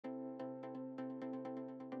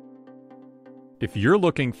If you're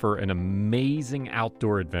looking for an amazing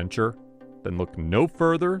outdoor adventure, then look no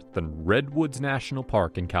further than Redwoods National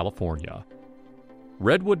Park in California.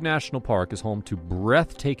 Redwood National Park is home to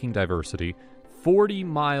breathtaking diversity, 40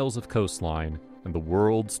 miles of coastline, and the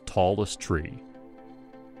world's tallest tree.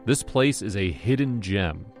 This place is a hidden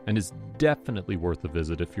gem and is definitely worth a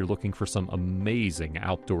visit if you're looking for some amazing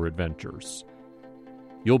outdoor adventures.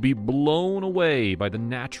 You'll be blown away by the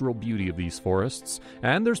natural beauty of these forests,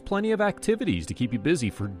 and there's plenty of activities to keep you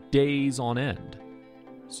busy for days on end.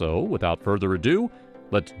 So, without further ado,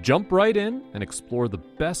 let's jump right in and explore the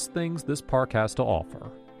best things this park has to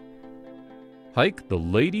offer. Hike the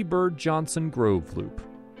Lady Bird Johnson Grove Loop.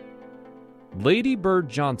 Lady Bird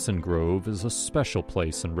Johnson Grove is a special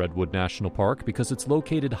place in Redwood National Park because it's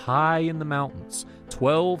located high in the mountains,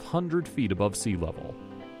 1,200 feet above sea level.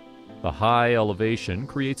 The high elevation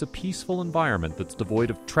creates a peaceful environment that's devoid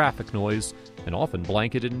of traffic noise and often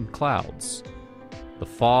blanketed in clouds. The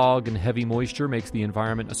fog and heavy moisture makes the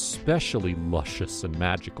environment especially luscious and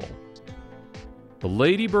magical. The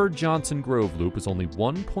Lady Bird Johnson Grove Loop is only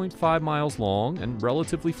 1.5 miles long and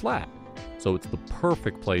relatively flat, so it's the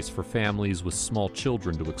perfect place for families with small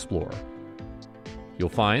children to explore. You'll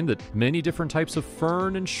find that many different types of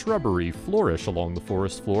fern and shrubbery flourish along the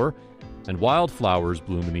forest floor, and wildflowers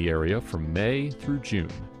bloom in the area from May through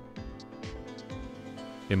June.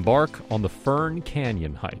 Embark on the Fern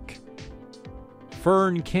Canyon hike.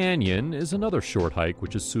 Fern Canyon is another short hike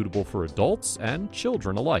which is suitable for adults and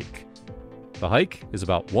children alike. The hike is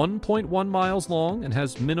about 1.1 miles long and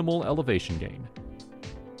has minimal elevation gain.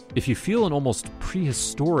 If you feel an almost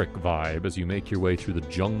prehistoric vibe as you make your way through the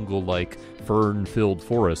jungle-like, fern-filled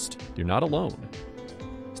forest, you're not alone.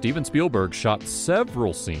 Steven Spielberg shot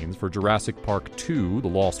several scenes for Jurassic Park 2: The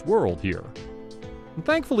Lost World here. And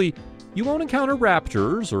thankfully, you won't encounter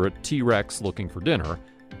raptors or a T-Rex looking for dinner,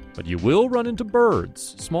 but you will run into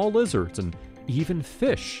birds, small lizards, and even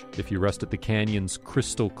fish if you rest at the canyon's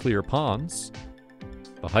crystal-clear ponds.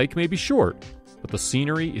 The hike may be short, but the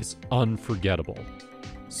scenery is unforgettable.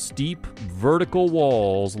 Steep, vertical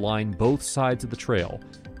walls line both sides of the trail,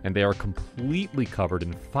 and they are completely covered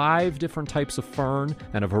in 5 different types of fern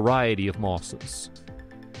and a variety of mosses.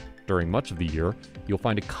 During much of the year, you'll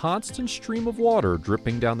find a constant stream of water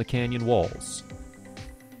dripping down the canyon walls.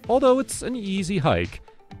 Although it's an easy hike,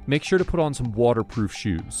 make sure to put on some waterproof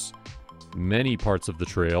shoes. Many parts of the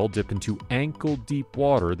trail dip into ankle-deep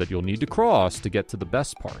water that you'll need to cross to get to the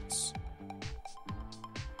best parts.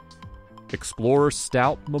 Explore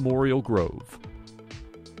Stout Memorial Grove.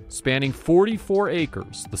 Spanning 44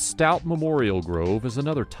 acres, the Stout Memorial Grove is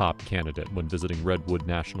another top candidate when visiting Redwood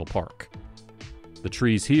National Park. The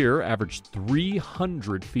trees here average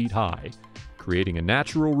 300 feet high, creating a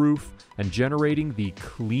natural roof and generating the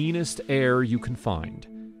cleanest air you can find.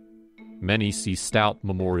 Many see Stout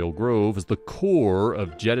Memorial Grove as the core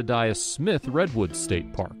of Jedediah Smith Redwood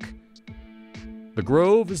State Park. The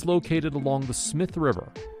grove is located along the Smith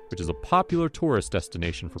River, which is a popular tourist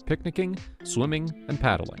destination for picnicking, swimming, and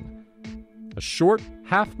paddling. A short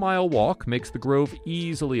half-mile walk makes the grove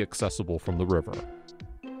easily accessible from the river.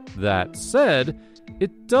 That said,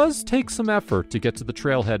 it does take some effort to get to the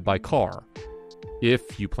trailhead by car.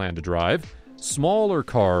 If you plan to drive, smaller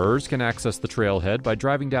cars can access the trailhead by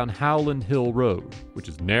driving down Howland Hill Road, which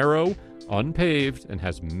is narrow, unpaved, and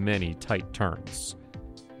has many tight turns.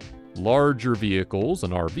 Larger vehicles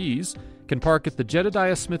and RVs can park at the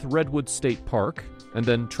Jedediah Smith Redwood State Park, and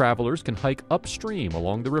then travelers can hike upstream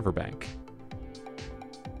along the riverbank.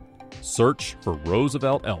 Search for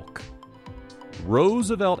Roosevelt elk.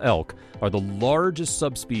 Roosevelt elk are the largest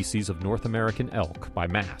subspecies of North American elk by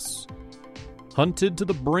mass. Hunted to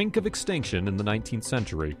the brink of extinction in the 19th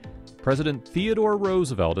century, President Theodore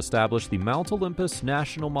Roosevelt established the Mount Olympus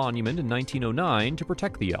National Monument in 1909 to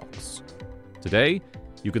protect the elks. Today,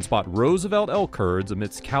 you can spot Roosevelt elk herds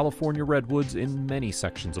amidst California redwoods in many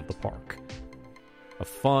sections of the park. A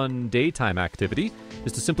fun daytime activity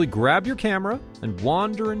is to simply grab your camera and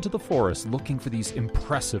wander into the forest looking for these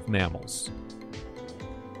impressive mammals.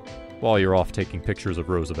 While you're off taking pictures of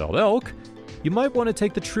Roosevelt elk, you might want to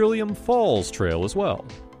take the Trillium Falls Trail as well.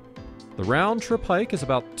 The round-trip hike is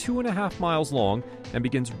about 2.5 miles long and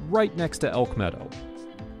begins right next to Elk Meadow.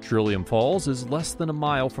 Trillium Falls is less than a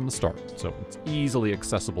mile from the start, so it's easily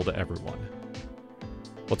accessible to everyone.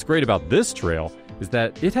 What's great about this trail is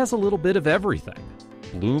that it has a little bit of everything.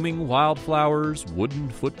 Blooming wildflowers, wooden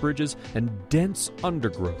footbridges, and dense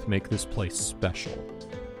undergrowth make this place special.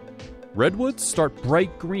 Redwoods start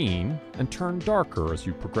bright green and turn darker as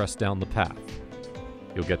you progress down the path.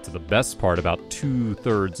 You'll get to the best part about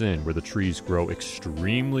 2/3 in, where the trees grow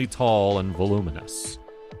extremely tall and voluminous.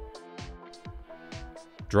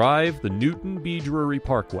 drive the Newton B. Drury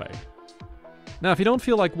Parkway. Now, if you don't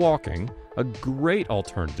feel like walking, a great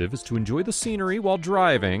alternative is to enjoy the scenery while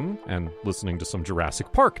driving and listening to some Jurassic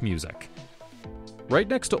Park music. Right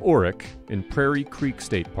next to Orick, in Prairie Creek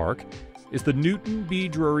State Park, is the Newton B.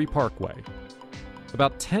 Drury Parkway.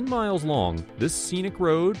 About 10 miles long, this scenic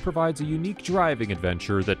road provides a unique driving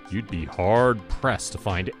adventure that you'd be hard-pressed to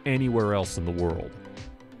find anywhere else in the world.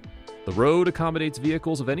 The road accommodates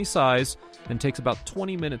vehicles of any size and takes about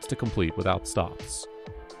 20 minutes to complete without stops.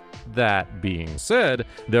 That being said,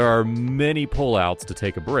 there are many pullouts to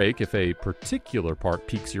take a break if a particular part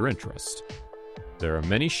piques your interest. There are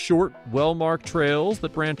many short, well-marked trails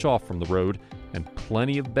that branch off from the road and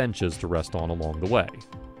plenty of benches to rest on along the way.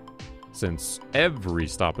 Since every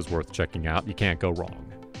stop is worth checking out, you can't go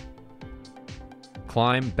wrong.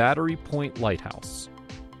 Climb Battery Point Lighthouse.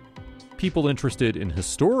 People interested in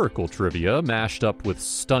historical trivia mashed up with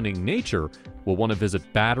stunning nature will want to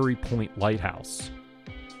visit Battery Point Lighthouse.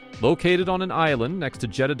 Located on an island next to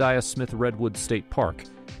Jedediah Smith Redwood State Park,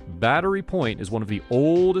 Battery Point is one of the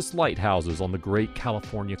oldest lighthouses on the Great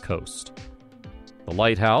California coast. The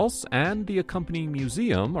lighthouse and the accompanying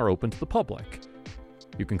museum are open to the public.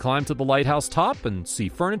 You can climb to the lighthouse top and see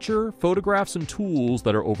furniture, photographs, and tools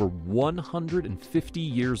that are over 150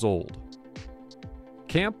 years old.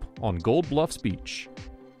 Camp on Gold Bluffs Beach.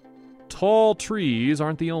 Tall trees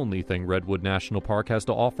aren't the only thing Redwood National Park has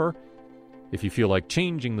to offer. If you feel like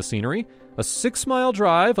changing the scenery, a 6-mile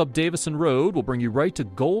drive up Davison Road will bring you right to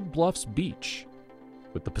Gold Bluffs Beach.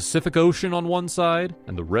 With the Pacific Ocean on one side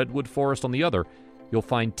and the Redwood Forest on the other, you'll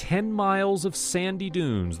find 10 miles of sandy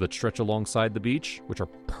dunes that stretch alongside the beach, which are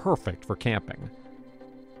perfect for camping.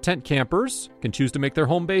 Tent campers can choose to make their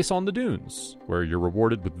home base on the dunes, where you're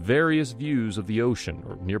rewarded with various views of the ocean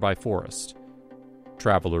or nearby forest.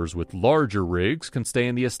 Travelers with larger rigs can stay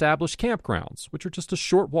in the established campgrounds, which are just a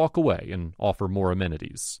short walk away and offer more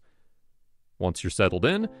amenities. Once you're settled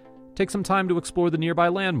in, take some time to explore the nearby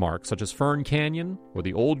landmarks such as Fern Canyon or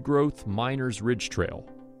the old-growth Miners Ridge Trail.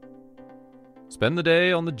 Spend the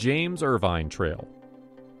day on the James Irvine Trail.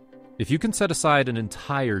 If you can set aside an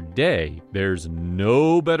entire day, there's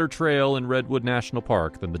no better trail in Redwood National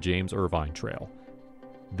Park than the James Irvine Trail.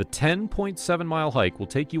 The 10.7-mile hike will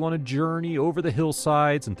take you on a journey over the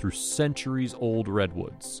hillsides and through centuries-old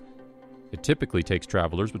redwoods. It typically takes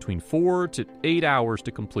travelers between 4 to 8 hours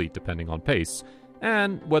to complete, depending on pace,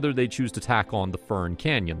 and whether they choose to tack on the Fern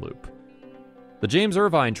Canyon Loop. The James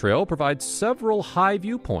Irvine Trail provides several high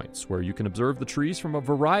viewpoints where you can observe the trees from a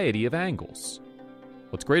variety of angles.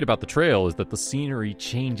 What's great about the trail is that the scenery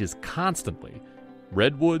changes constantly.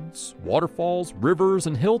 Redwoods, waterfalls, rivers,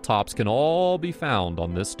 and hilltops can all be found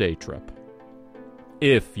on this day trip.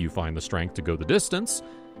 If you find the strength to go the distance,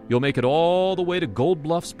 you'll make it all the way to Gold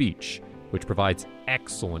Bluffs Beach, which provides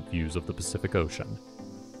excellent views of the Pacific Ocean.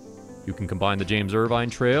 You can combine the James Irvine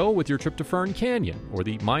Trail with your trip to Fern Canyon or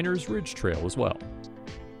the Miners Ridge Trail as well.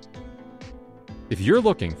 If you're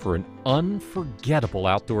looking for an unforgettable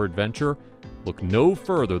outdoor adventure, look no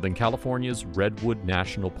further than California's Redwood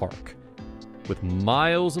National Park. With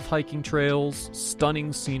miles of hiking trails,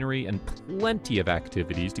 stunning scenery, and plenty of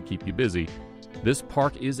activities to keep you busy, this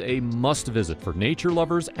park is a must-visit for nature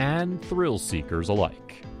lovers and thrill seekers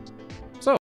alike.